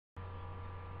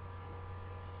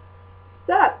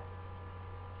up?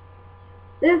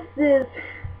 This is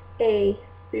a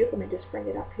spoof. Let me just bring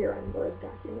it up here on Word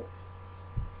documents.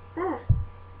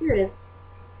 Here it is.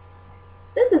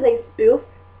 This is a spoof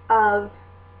of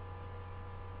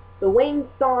the Wings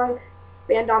song,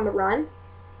 Band on the Run.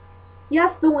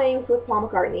 Yes, the Wings with Paul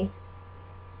McCartney.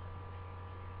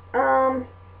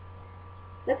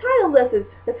 The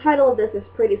title of this is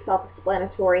pretty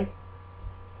self-explanatory,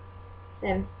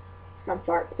 and some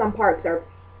parts are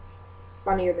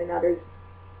funnier than others.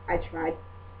 I tried.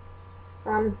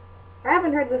 I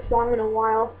haven't heard this song in a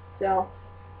while, so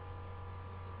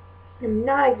I'm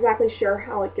not exactly sure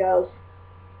how it goes.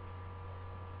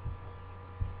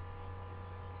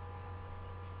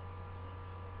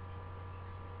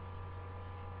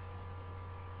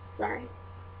 Sorry.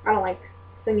 I don't like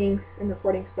singing and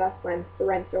recording stuff when the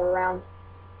rents are around.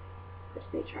 This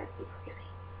may try to be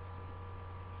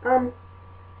crazy.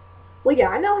 Well, yeah,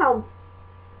 I know how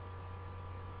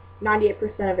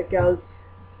 98% of it goes,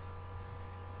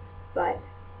 but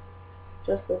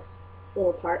just this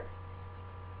little part.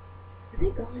 Are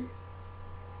they gone?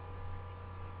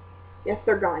 Yes,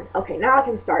 they're gone. Okay, now I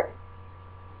can start.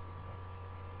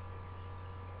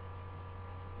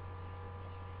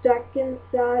 Stuck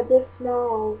inside the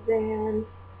small van,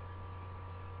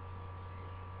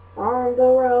 on the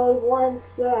road once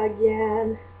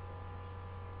again.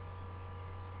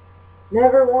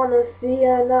 Never want to see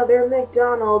another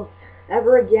McDonald's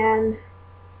ever again.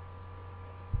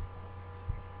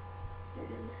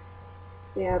 And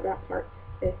yeah, that part's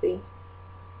iffy.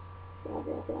 Blah,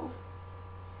 blah, blah.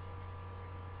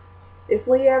 If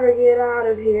we ever get out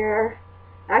of here,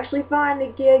 actually find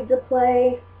a gig to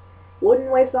play,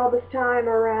 wouldn't waste all this time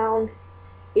around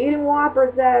eating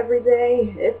Whoppers every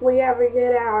day. If we ever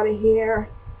get out of here,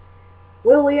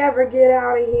 will we ever get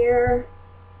out of here?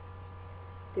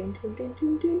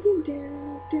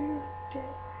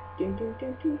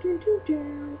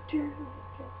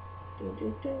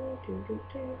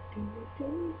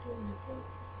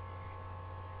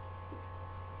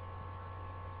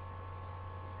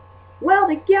 Well,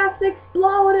 the gas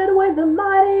exploded with a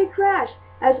mighty crash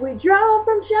as we drove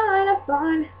from China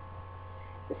Fun.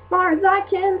 As far as I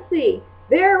can see,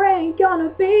 there ain't gonna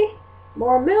be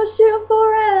more Mushu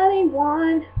for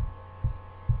anyone.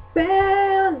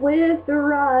 Band with the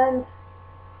runs.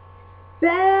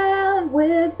 Band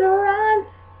with the runs.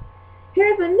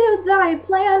 Here's a new diet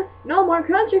plan. No more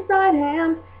country fried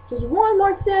ham. Just one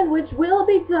more sandwich will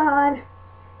be done.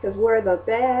 'Cause we're the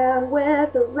band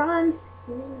with the runs.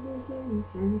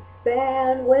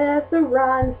 Band with the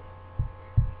runs.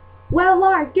 Well,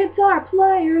 our guitar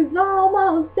player's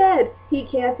almost dead. He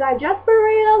can't digest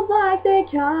burritos like they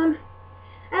come.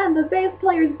 And the bass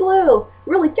player's blue.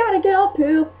 Really gotta go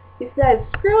poop. He says,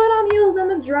 screw it, I'm using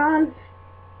the drums.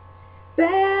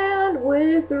 Band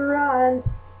with the runs.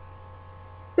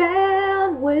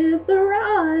 Band with the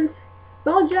runs.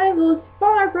 Bojangles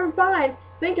far from fine.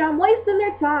 Think I'm wasting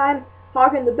their time.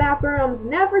 Hogging the bathroom's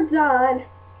never done.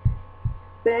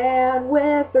 Band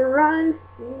with the runs.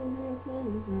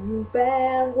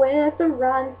 Band with the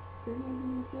runs.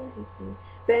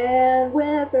 Band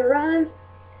with the runs.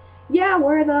 Yeah,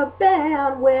 we're the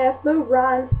band with the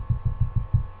runs.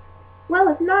 Well,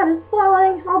 if night is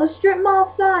falling, all the strip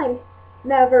mall signs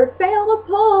never fail to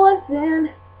pull us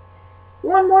in.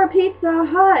 One more Pizza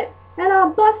Hut, and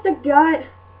I'll bust a gut.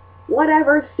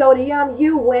 Whatever sodium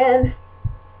you win.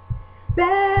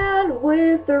 Band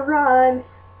with the runs.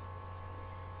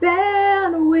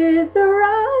 Band with the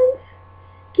runs.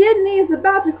 Kidney's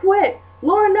about to quit.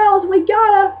 Lord knows we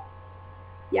gotta.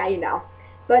 Yeah, you know.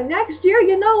 But next year,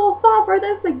 you know, we'll fall for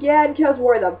this again, 'cause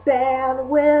we're the band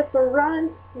with the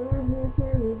runs.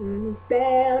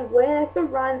 Band with the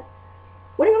runs.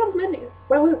 Where do we get all this money?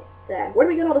 Where do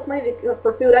we get all this money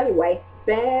for food anyway?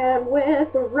 Band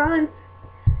with the runs.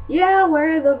 Yeah,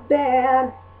 we're the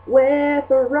band with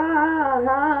the runs.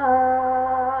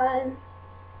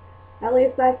 At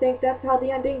least I think that's how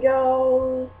the ending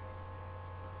goes.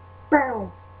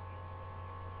 Boom.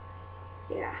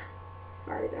 Yeah,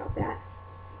 sorry about that.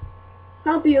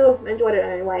 Hope you enjoyed it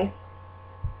anyway.